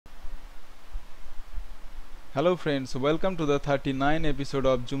Hello friends, welcome to the 39 episode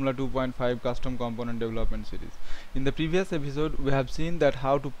of Joomla 2.5 custom component development series. In the previous episode, we have seen that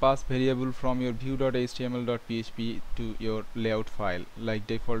how to pass variable from your view.html.php to your layout file like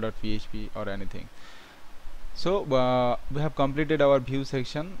default.php or anything. So we have completed our view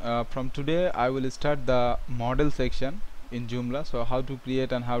section. From today, I will start the model section in Joomla. So how to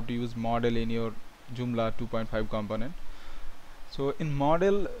create and how to use model in your Joomla 2.5 component. So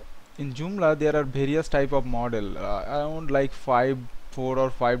in Joomla there are various type of model, around like 4 or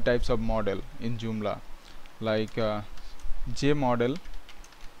 5 types of model in Joomla, like J model,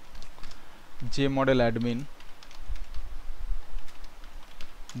 J model admin,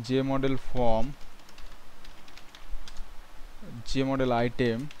 J model form, J model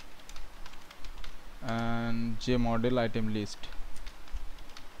item, and J model item list.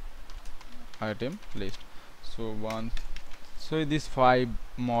 So these 5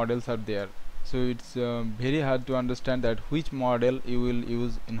 models are there. So it's very hard to understand that which model you will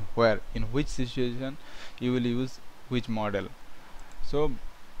use in where, in which situation you will use which model. So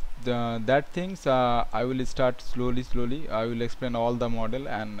that things I will start slowly. I will explain all the model,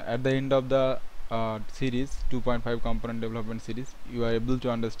 and at the end of the series 2.5 component development series, you are able to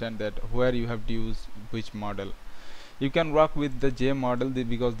understand that where you have to use which model. You can work with the J model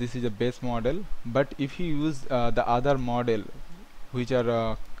because this is a base model, but if you use the other model which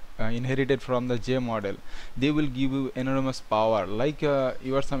are inherited from the J model, they will give you enormous power. Like you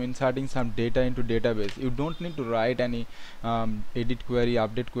are inserting some data into database, you don't need to write any edit query,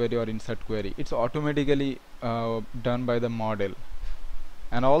 update query, or insert query. It's automatically done by the model.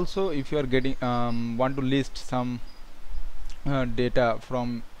 And also, if you are getting want to list some data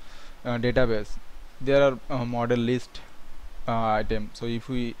from database, there are model list item. So if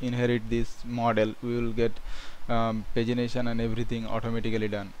we inherit this model, we will get pagination and everything automatically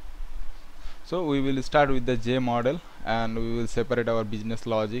done. So we will start with the J model, and we will separate our business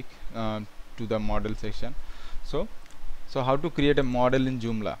logic to the model section. So how to create a model in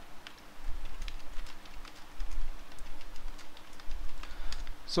Joomla?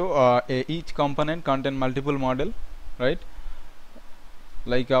 So each component contain multiple model, right?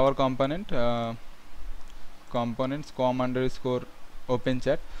 Like our components com underscore open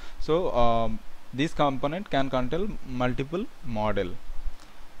chat. So this component can contain multiple model.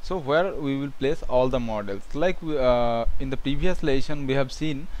 So where we will place all the models, like in the previous lesson we have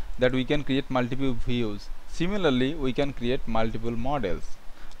seen that we can create multiple views. Similarly, we can create multiple models.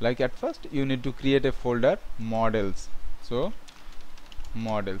 Like at first you need to create a folder models. So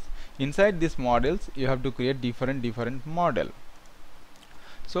models, inside these models you have to create different model.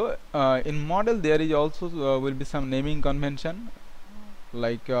 So in model there is also will be some naming convention,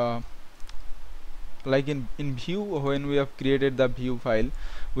 like in view, when we have created the view file,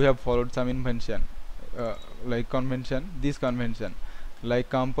 we have followed some invention, like this convention, like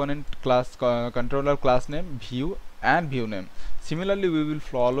component class controller class name, view, and view name. Similarly, we will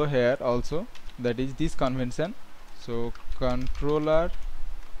follow here also, that is this convention. So controller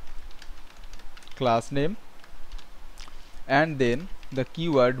class name, and then the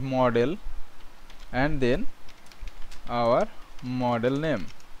keyword model, and then our model name,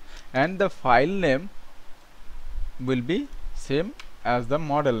 and the file name will be same as the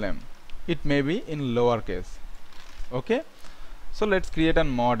model name. It may be in lowercase. Okay, so let's create a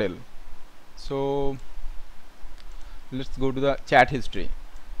model. So let's go to the chat history.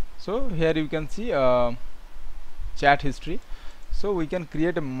 So here you can see chat history. So we can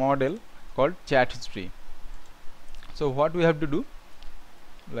create a model called chat history. So what we have to do,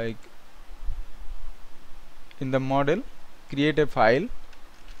 like in the model, create a file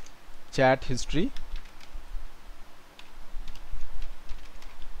chat history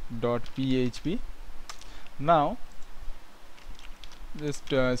 .php. Now just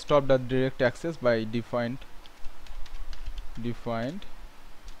stop the direct access by defined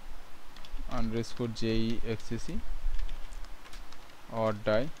underscore JEXCC or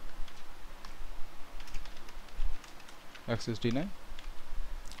die access deny.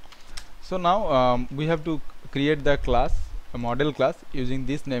 So now we have to create the class, a model class, using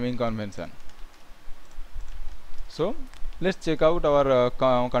this naming convention. So let's check out our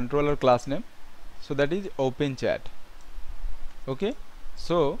controller class name. So that is open chat. Okay,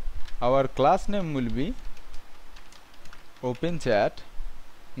 so our class name will be open chat.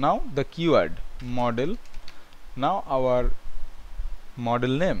 Now the keyword model. Now our model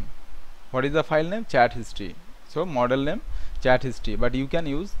name, what is the file name? Chat history. So model name chat history, but you can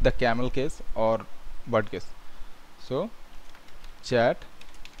use the camel case or bird case. So chat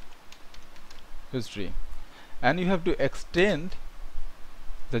history, and you have to extend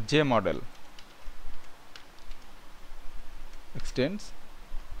the J model. extends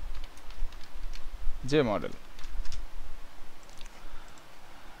JModel.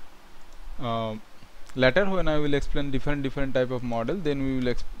 Later when I will explain different type of model, then we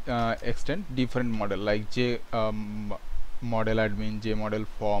will extend different model like model admin, JModel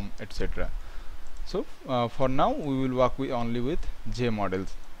form, etc. So for now we will work with only with JModels.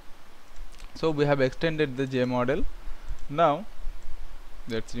 So we have extended the JModel. Now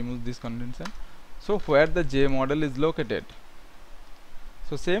let's remove this convention. So where the JModel is located,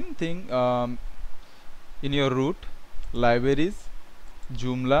 so same thing, in your root, libraries,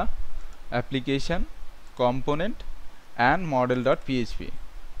 Joomla, application, component, and model.php.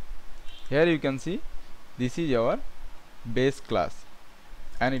 Here you can see this is our base class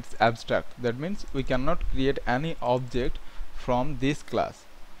and it's abstract. That means we cannot create any object from this class.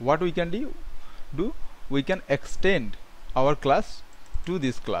 What we can do, we can extend our class to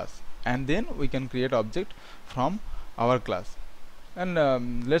this class, and then we can create object from our class.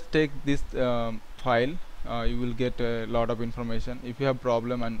 And let's take this file. You will get a lot of information. If you have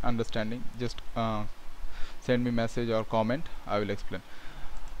problem and understanding, just send me message or comment, I will explain.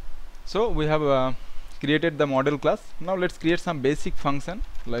 So we have created the model class. Now let's create some basic function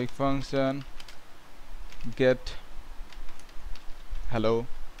like function get hello.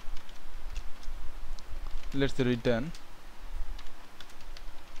 Let's return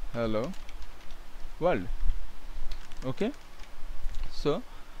hello world. Okay, so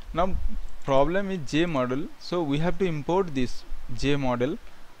now problem is JModel, so we have to import this JModel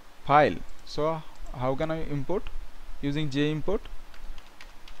file. So how can I import? Using jimport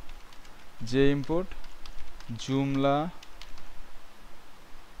Joomla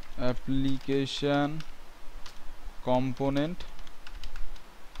application component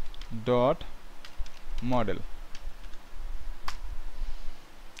dot model.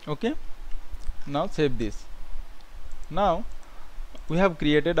 Okay, now save this. Now we have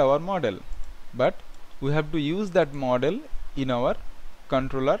created our model, but we have to use that model in our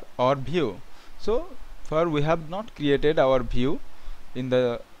controller or view. So for we have not created our view in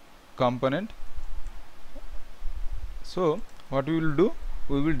the component. So what we will do,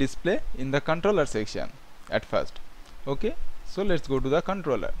 we will display in the controller section at first. Okay, so let's go to the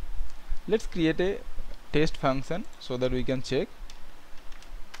controller. Let's create a test function so that we can check.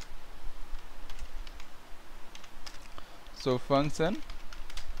 So function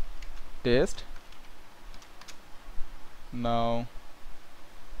test. Now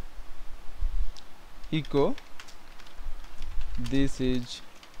echo this is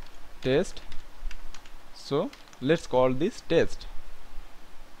test. So let's call this test.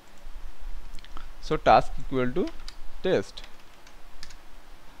 So task equal to test,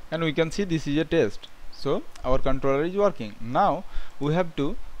 and we can see this is a test. So our controller is working. Now we have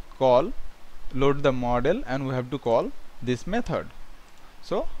to load the model, and we have to call this method.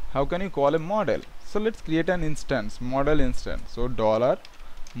 So how can you call a model? So let's create an instance, model instance. So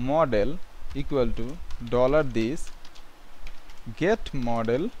 $model equal to $this get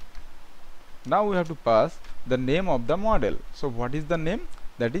model. Now we have to pass the name of the model. So what is the name?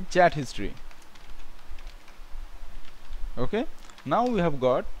 That is chat history. Okay, now we have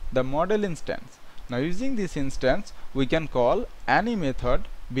got the model instance. Now using this instance, we can call any method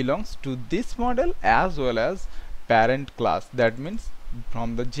belongs to this model as well as parent class. That means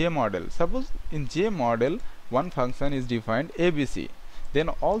from the JModel. Suppose in JModel one function is defined ABC, then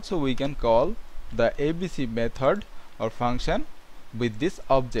also we can call the ABC method or function with this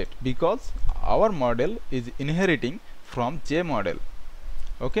object, because our model is inheriting from JModel.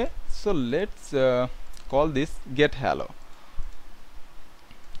 Okay, so let's call this get hello.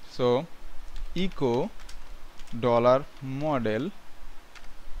 So echo $model,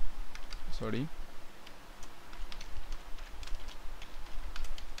 sorry,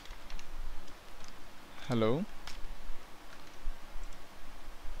 hello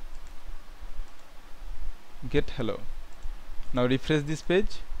get hello. Now refresh this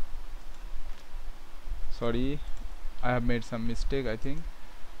page. Sorry, I have made some mistake, I think.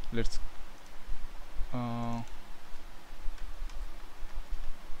 Let's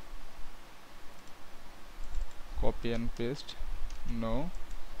copy and paste. No,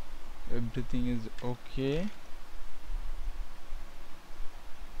 everything is okay.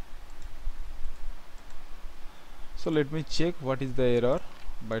 So let me check what is the error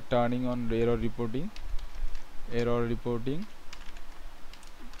by turning on error reporting.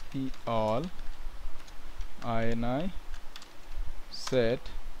 All ini set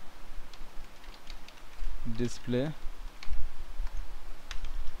display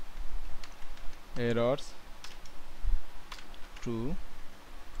errors true.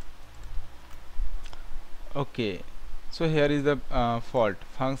 Okay, So here is the fault.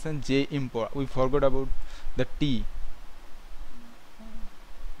 Function j import, we forgot about the t.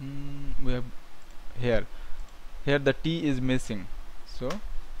 We have here the t is missing, so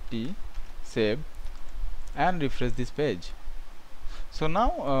t, save and refresh this page. So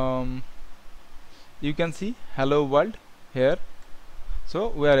now you can see hello world here. So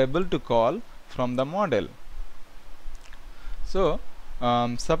we are able to call from the model. So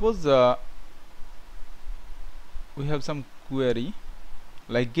suppose we have some query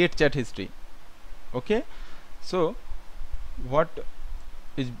like get chat history. Okay, so what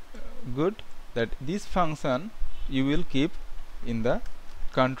is good, that this function you will keep in the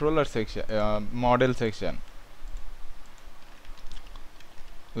controller section, model section,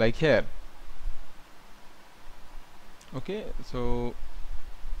 like here. Okay, so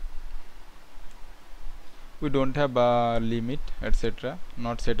we don't have a limit etc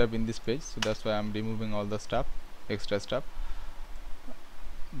not set up in this page, so that's why I'm removing all the stuff, extra stuff.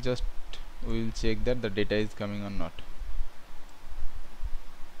 Just we will check that the data is coming or not.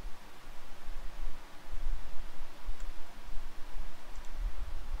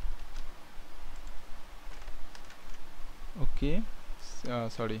 Okay,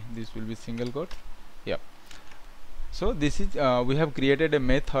 sorry, this will be single quote. Yeah, so this is we have created a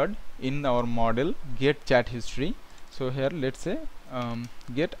method in our model get chat history. So here let's say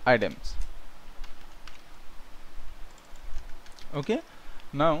get items. Okay,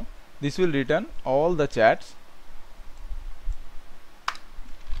 now this will return all the chats.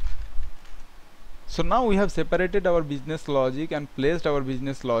 So now we have separated our business logic and placed our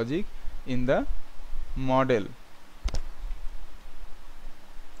business logic in the model.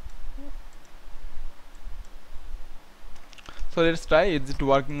 So let's try, is it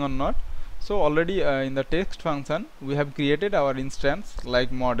working or not. So already in the text function we have created our instance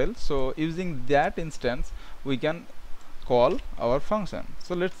like model, so using that instance we can call our function.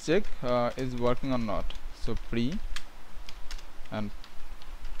 So let's check is working or not. So pre and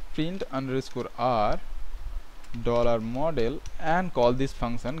print underscore r dollar model and call this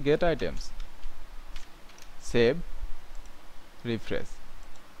function get items, save, refresh.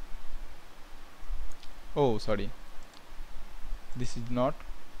 Oh sorry, this is not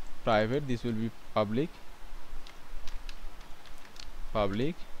private, this will be public,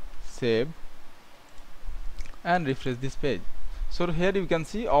 save and refresh this page. So here you can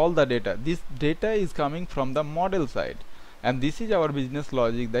see all the data. This data is coming from the model side, and this is our business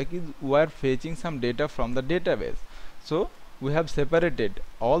logic, that is we are fetching some data from the database. So we have separated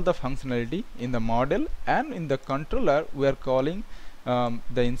all the functionality in the model, and in the controller we are calling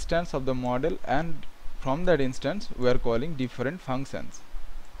the instance of the model, and from that instance we are calling different functions.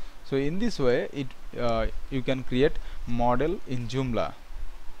 So in this way it you can create model in Joomla.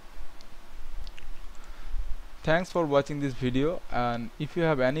 Thanks for watching this video, and if you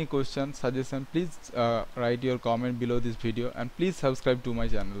have any question suggestion, please write your comment below this video, and please subscribe to my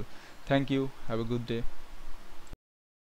channel. Thank you, have a good day.